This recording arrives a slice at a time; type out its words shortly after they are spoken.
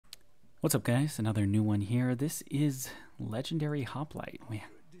What's up, guys? Another new one here. This is Legendary Hoplite. Man.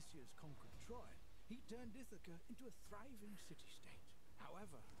 Odysseus conquered Troy, he turned Ithaca into a thriving city-state.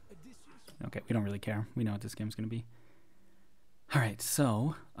 However, Odysseus... Okay, we don't really care. We know what this game's going to be. Alright,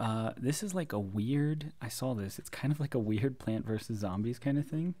 so, this is like a weird... I saw this. It's kind of like a weird Plant vs. Zombies kind of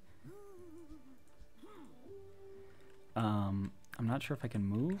thing. I'm not sure if I can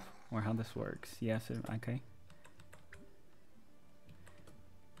move or how this works. Yes, okay.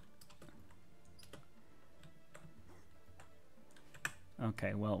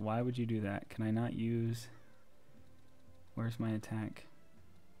 Okay, well, why would you do that? Can I not use... Where's my attack?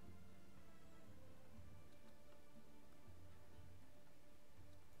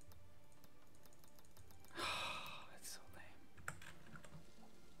 That's so lame.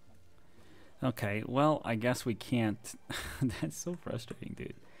 Okay, well, I guess we can't... That's so frustrating,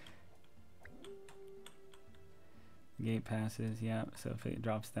 dude. Gate passes, yeah, so if it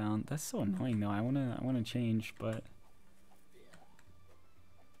drops down... That's so annoying, though. I wanna change, but...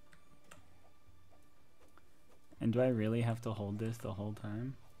 And do I really have to hold this the whole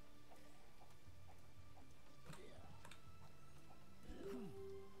time?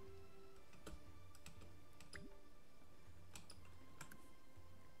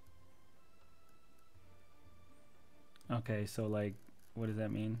 Okay, so like, what does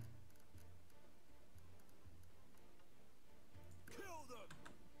that mean?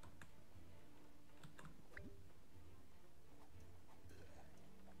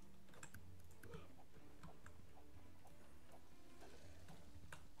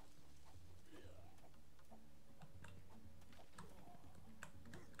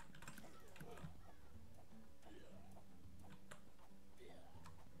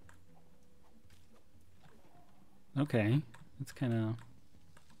 Okay, that's kind of...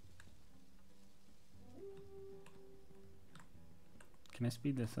 Can I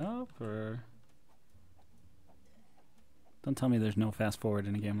speed this up, or... Don't tell me there's no fast forward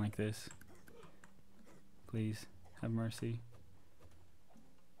in a game like this. Please, have mercy.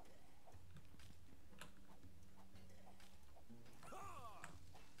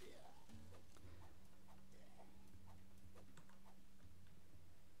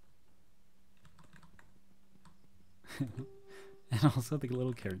 And also the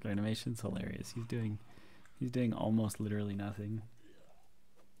little character animation's hilarious. He's doing almost literally nothing.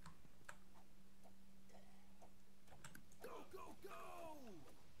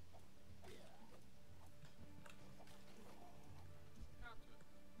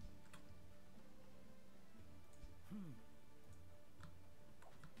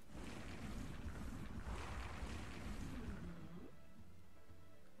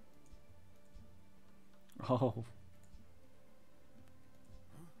 Oh.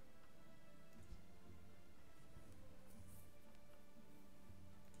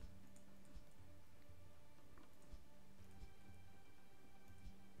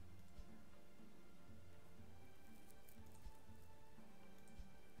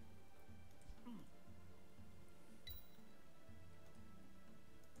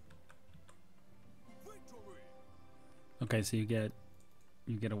 Okay, so you get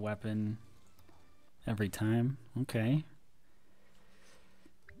a weapon every time. Okay.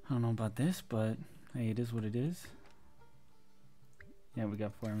 I don't know about this, but hey, it is what it is. Yeah, we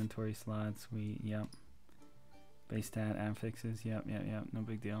got 4 inventory slots. Yep. Base stat, affixes. Yep. No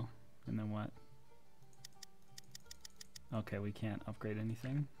big deal. And then what? Okay, we can't upgrade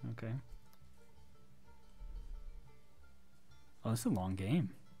anything. Okay. Oh, this is a long game.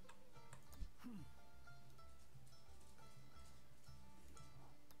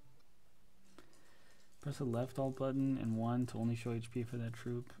 Press the left alt button and 1 to only show HP for that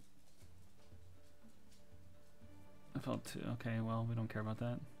troop. I felt 2. Okay, well, we don't care about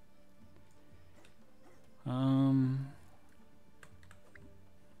that.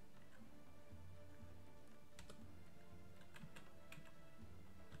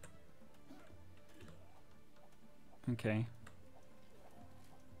 Okay.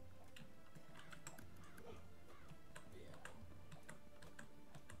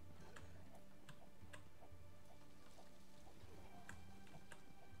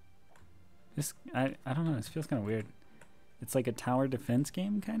 This, I don't know, this feels kind of weird. It's like a tower defense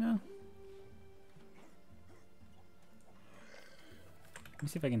game, kind of. Let me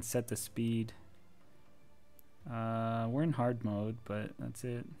see if I can set the speed. We're in hard mode, but that's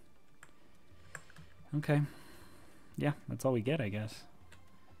it. Okay. Yeah, that's all we get, I guess.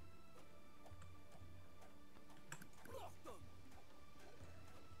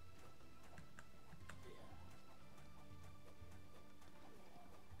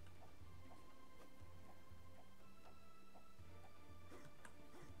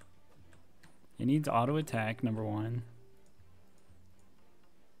 It needs auto attack, number one.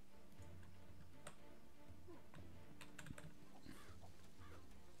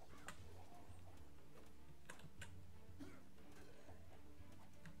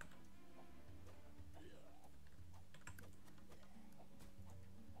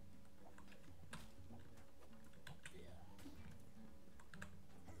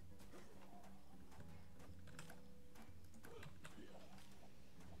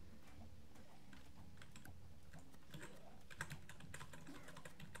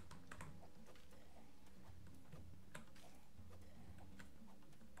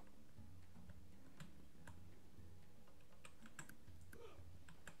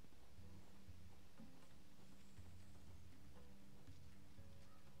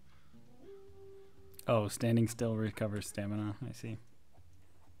 Oh, standing still recovers stamina. I see.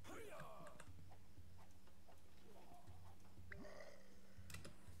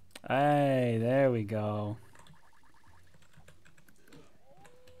 Hey, there we go.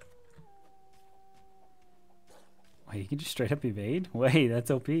 Wait, you can just straight up evade? Wait,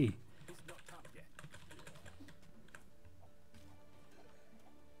 that's OP.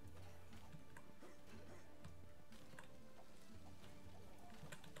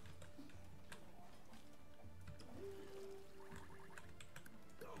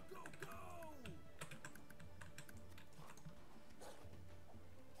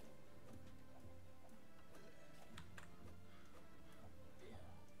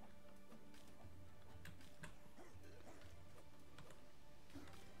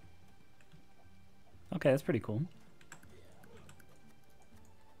 Okay, that's pretty cool.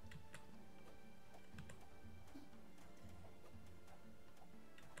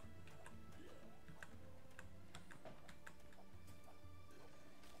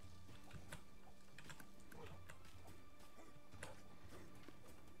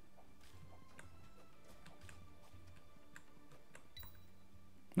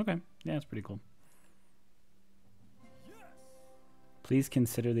 Okay, yeah, it's pretty cool. Please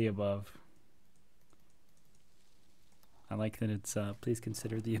consider the above. I like that it's please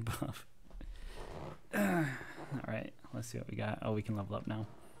consider the above. Alright, let's see what we got. Oh, we can level up now.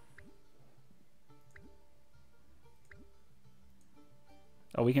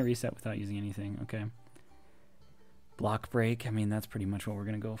 Oh, we can reset without using anything. Okay. Block break. I mean, that's pretty much what we're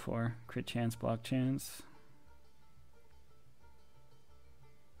going to go for. Crit chance, block chance.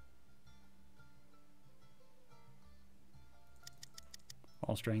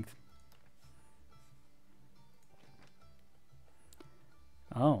 All strength.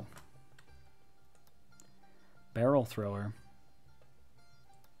 Oh. Barrel thrower.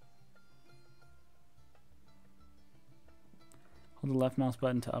 Hold the left mouse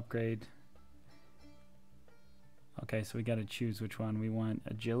button to upgrade. Okay, so we got to choose which one. We want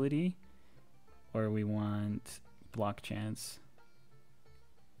agility or we want block chance.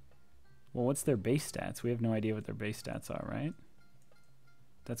 Well, what's their base stats? We have no idea what their base stats are, right?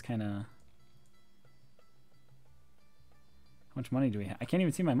 That's kind of... How much money do we have? I can't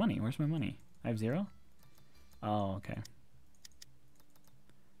even see my money. Where's my money? I have 0? Oh, okay.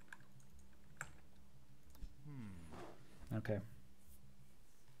 Okay.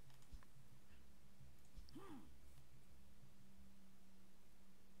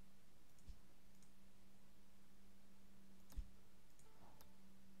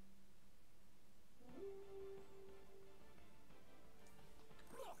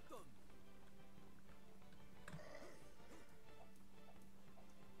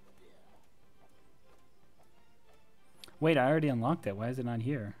 Wait, I already unlocked it. Why is it not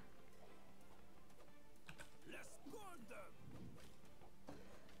here?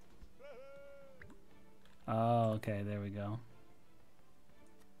 Oh, okay, there we go.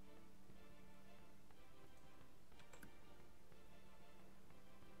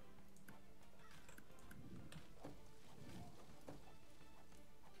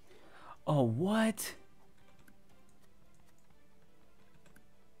 Oh, what?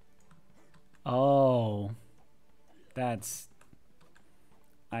 Oh. That's...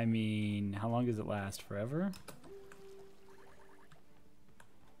 I mean, how long does it last? Forever?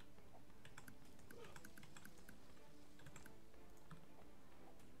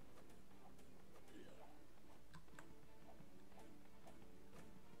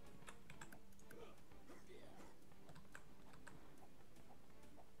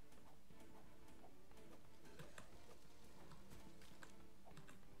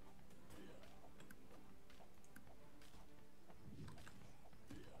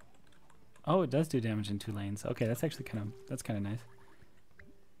 Oh, it does do damage in 2 lanes. Okay, that's actually kind of nice.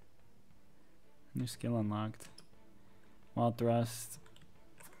 New skill unlocked. Wild thrust.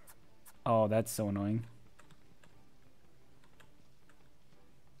 Oh, that's so annoying.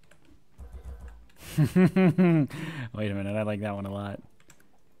 Wait a minute, I like that one a lot.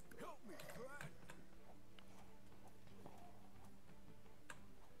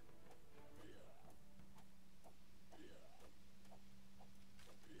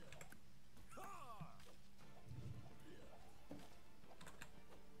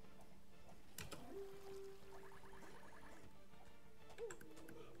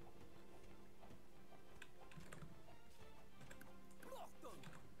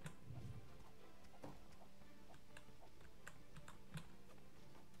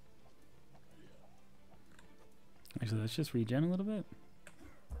 Actually, let's just regen a little bit.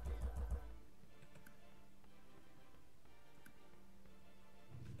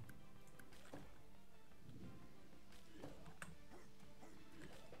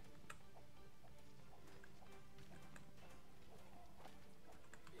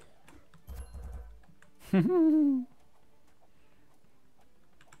 Can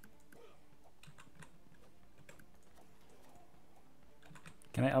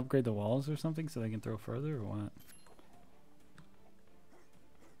I upgrade the walls or something so they can throw further or what?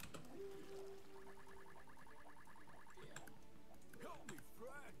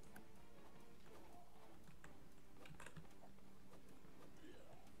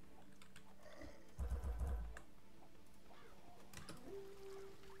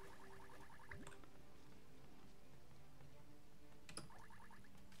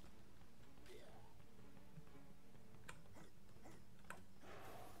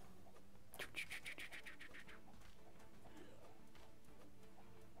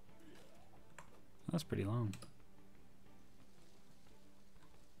 That's pretty long.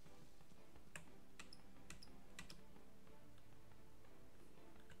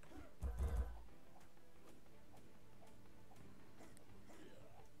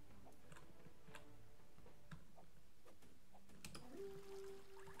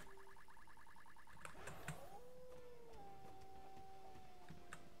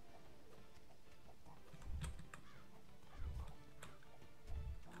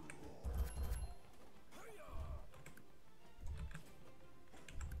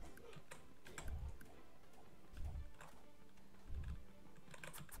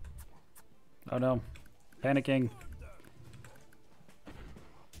 Oh no, panicking.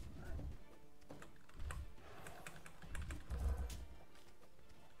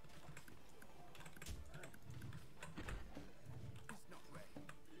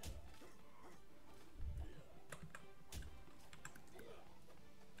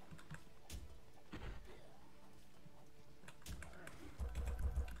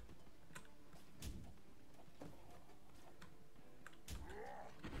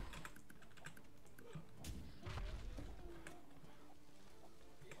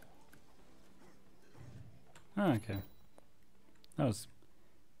 Oh, okay. That was,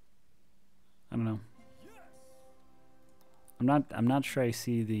 I don't know. I'm not sure I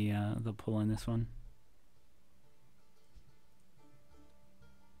see the pull in this one.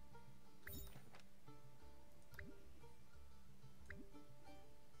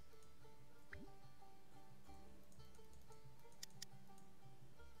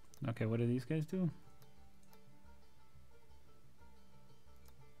 Okay, what do these guys do?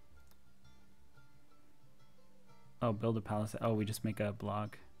 Oh, build a palace. Oh, we just make a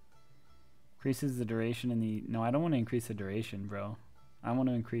block. Increases the duration in the... No, I don't want to increase the duration, bro. I want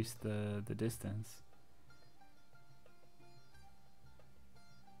to increase the distance.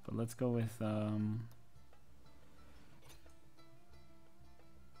 But let's go with...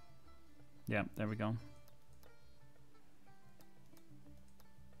 Yeah, there we go.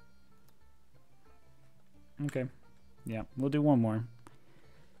 Okay. Yeah, we'll do one more.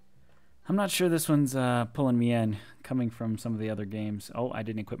 I'm not sure this one's pulling me in, coming from some of the other games. Oh, I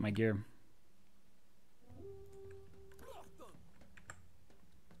didn't equip my gear.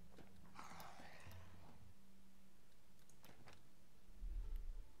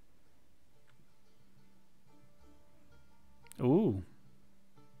 Ooh.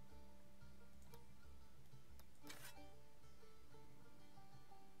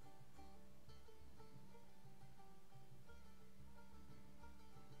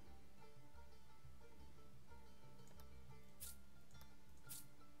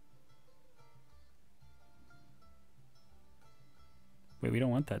 Wait, we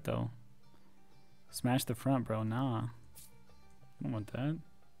don't want that though. Smash the front, bro. Nah. I don't want that.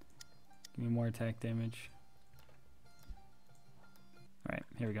 Give me more attack damage. Alright,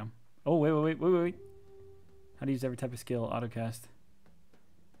 here we go. Oh, wait. How to use every type of skill. Autocast.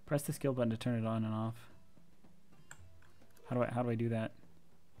 Press the skill button to turn it on and off. How do I do that?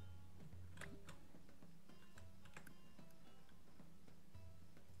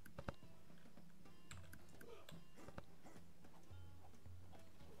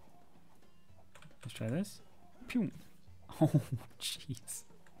 Try this. Pew. Oh, jeez.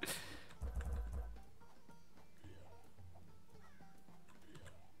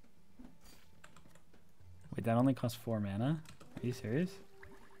 Wait, that only costs 4 mana? Are you serious?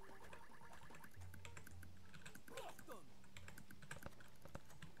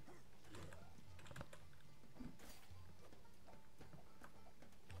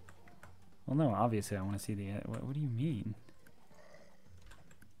 Well, no, obviously I want to see the... What do you mean?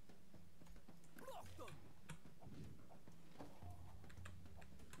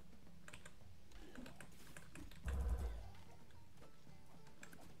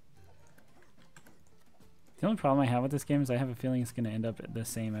 The only problem I have with this game is I have a feeling it's going to end up the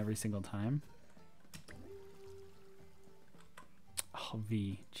same every single time. Oh,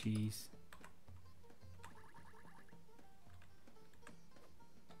 V. Jeez.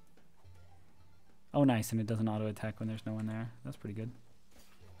 Oh, nice. And it doesn't auto-attack when there's no one there. That's pretty good.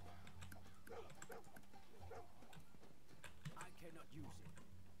 I cannot use it.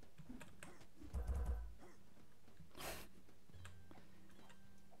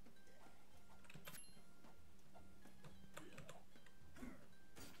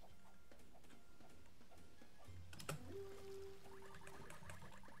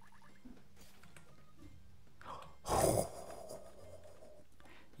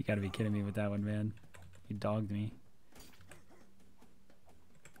 You gotta be kidding me with that one, man. You dogged me.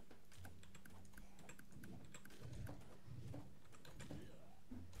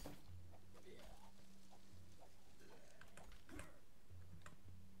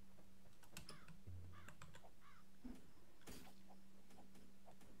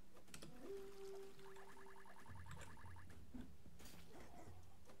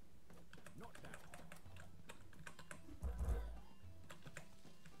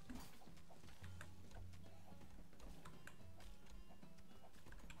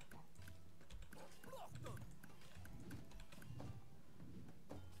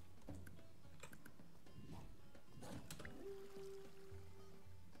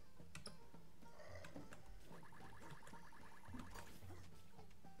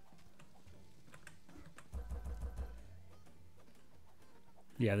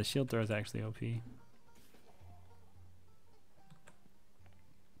 Yeah, the shield throw is actually OP. I'm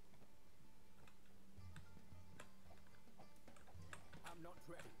not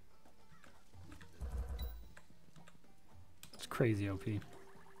ready. It's crazy OP. We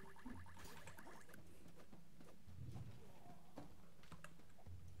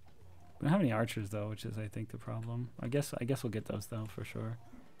don't have any archers though, which is I think the problem. I guess we'll get those though for sure.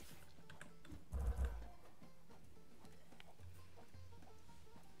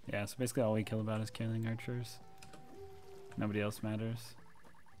 Yeah, so basically all we kill about is killing archers. Nobody else matters.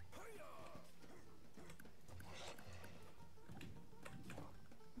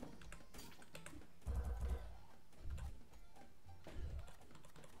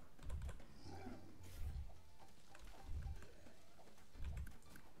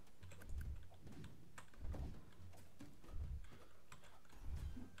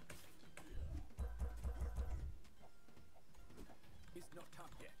 It's not time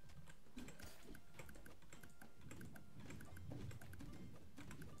yet.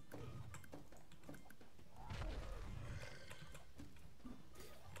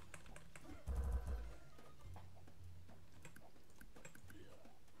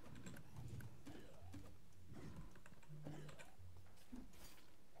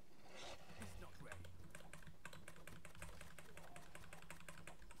 It's not ready.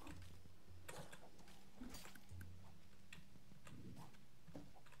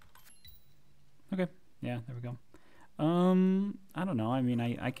 Okay, yeah, there we go. I don't know. I mean,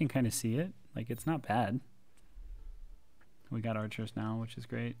 I can kind of see it. Like, it's not bad. We got archers now, which is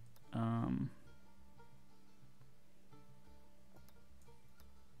great. Boom,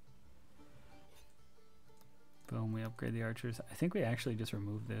 we upgrade the archers. I think we actually just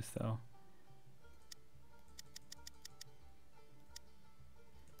remove this, though.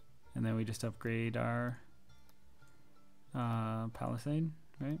 And then we just upgrade our palisade,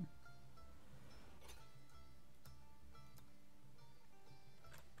 right?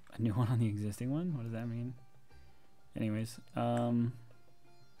 A new one on the existing one? What does that mean? Anyways, I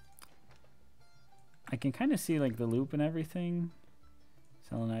can kind of see like the loop and everything.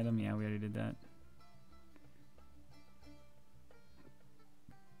 Sell an item. Yeah, we already did that.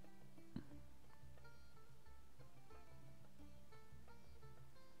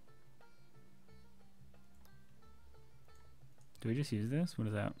 Do we just use this? What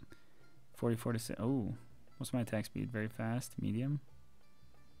is that? 44 to 6. Oh, what's my attack speed? Very fast, medium.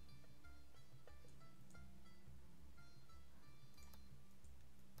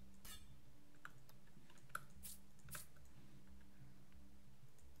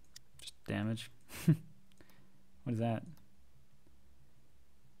 damage. What is that?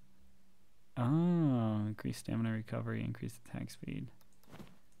 Oh, increase stamina recovery, increase attack speed.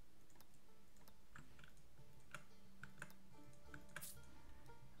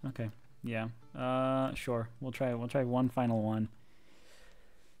 Okay, yeah. Sure. We'll try one final one.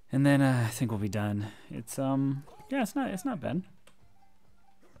 And then I think we'll be done. It's yeah, it's not bad.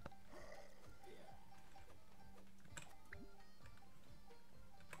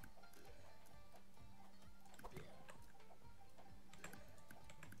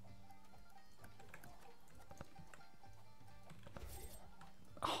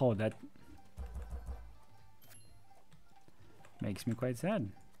 Oh, that makes me quite sad.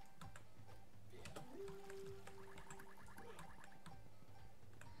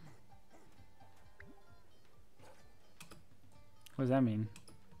 What does that mean?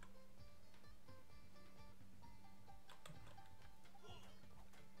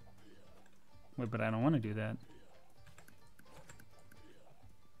 Wait, but I don't want to do that.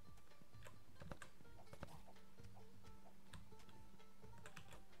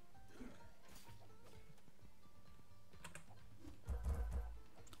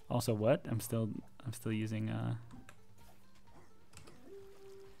 Also, what? I'm still using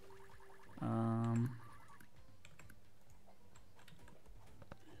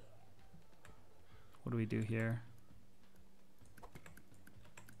what do we do here?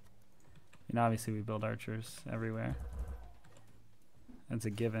 And obviously we build archers everywhere. That's a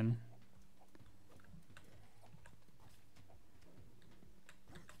given.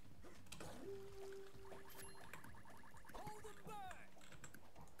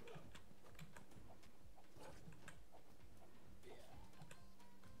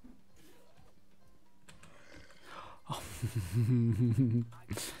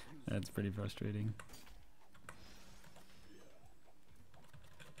 That's pretty frustrating.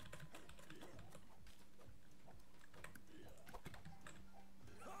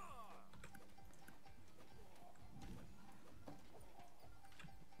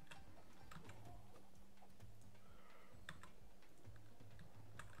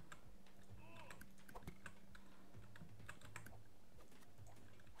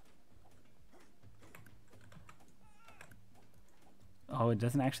 Oh, it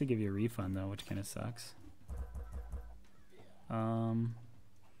doesn't actually give you a refund though, which kind of sucks.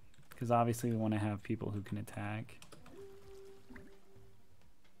 Because obviously we want to have people who can attack.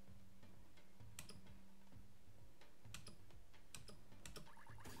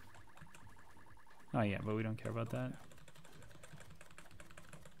 Oh yeah, but we don't care about that.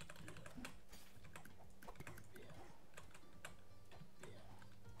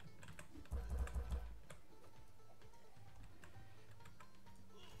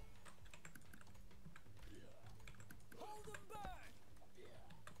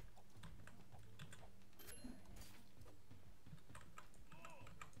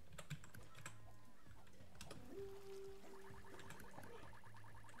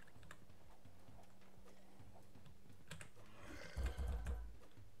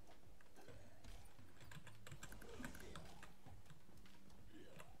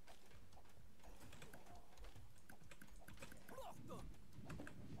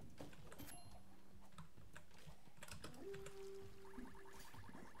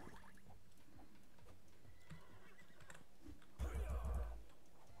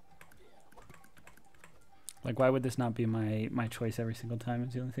 Like, why would this not be my choice every single time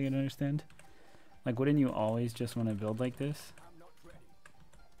is the only thing I don't understand. Like, wouldn't you always just want to build like this?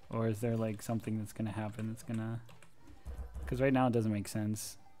 Or is there, like, something that's going to happen that's going to... Because right now it doesn't make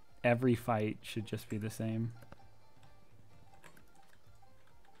sense. Every fight should just be the same.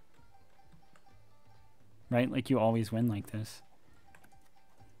 Right? Like, you always win like this.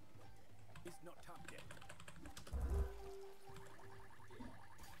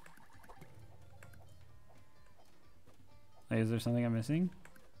 Like, is there something I'm missing?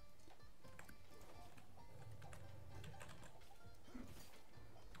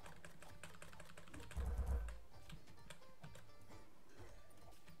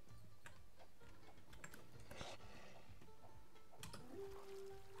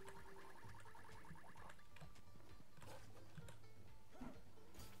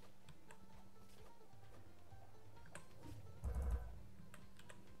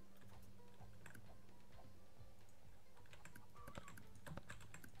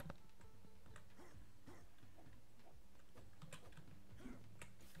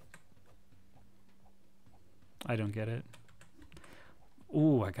 I don't get it.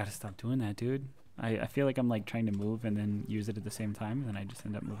 Ooh, I gotta stop doing that, dude. I feel like I'm like trying to move and then use it at the same time, and then I just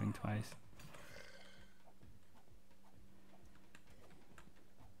end up moving twice.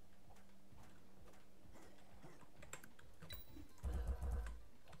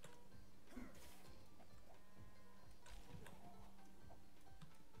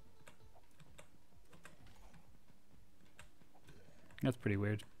 That's pretty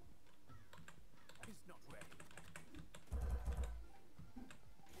weird. Is not ready.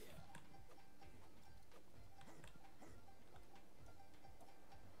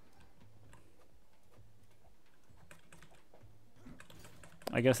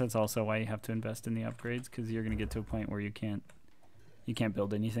 I guess that's also why you have to invest in the upgrades, because you're going to get to a point where you can't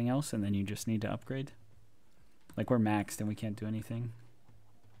build anything else, and then you just need to upgrade. Like, we're maxed and we can't do anything.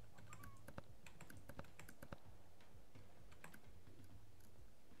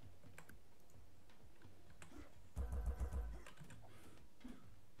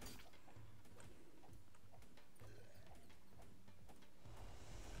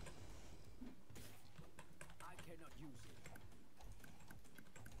 I cannot use it.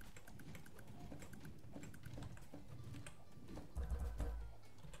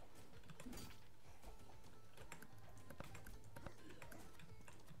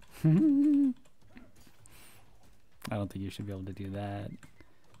 I don't think you should be able to do that.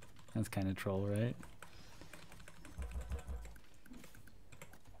 That's kind of troll, right?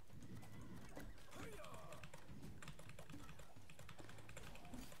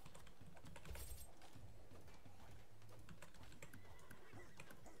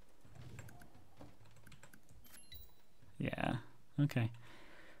 Yeah. Okay.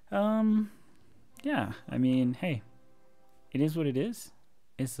 Yeah, I mean, hey, it is what it is.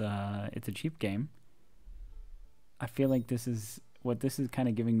 It's a cheap game. I feel like this is what this is kind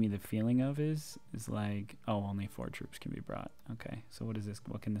of giving me the feeling of is like, oh, only 4 troops can be brought. Okay, so what is this?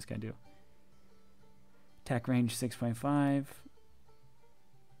 What can this guy do? Attack range 6.5.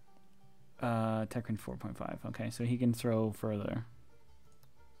 Attack range 4.5. Okay, so he can throw further.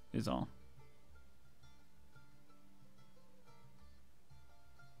 Is all.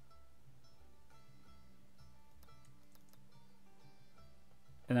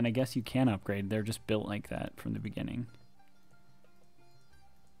 And then I guess you can upgrade. They're just built like that from the beginning.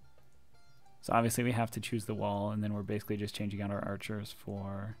 So obviously we have to choose the wall, and then we're basically just changing out our archers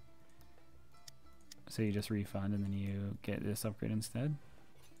for... So you just refund, and then you get this upgrade instead.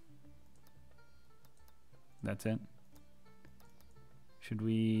 That's it. Should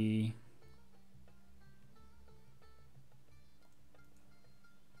we...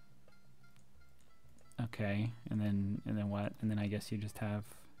 Okay, and then what? And then I guess you just have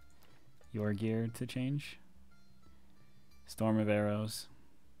your gear to change. Storm of arrows.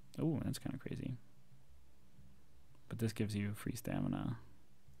 Oh, that's kind of crazy. But this gives you free stamina.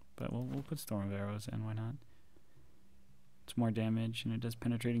 But we'll put storm of arrows in. Why not? It's more damage, and it does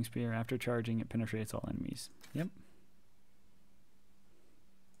penetrating spear. After charging, it penetrates all enemies. Yep.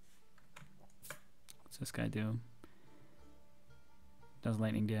 What's this guy do? Does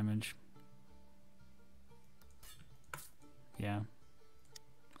lightning damage. Yeah.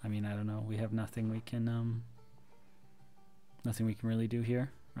 I mean, I don't know. We have nothing we can really do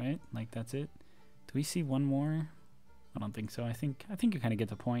here, right? Like, that's it. Do we see one more? I don't think so. I think you kind of get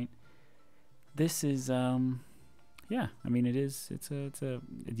the point. This is yeah, I mean, it's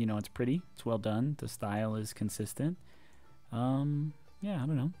you know, it's pretty. It's well done. The style is consistent. Yeah, I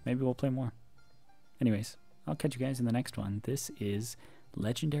don't know. Maybe we'll play more. Anyways, I'll catch you guys in the next one. This is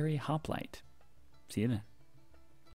Legendary Hoplite. See you then.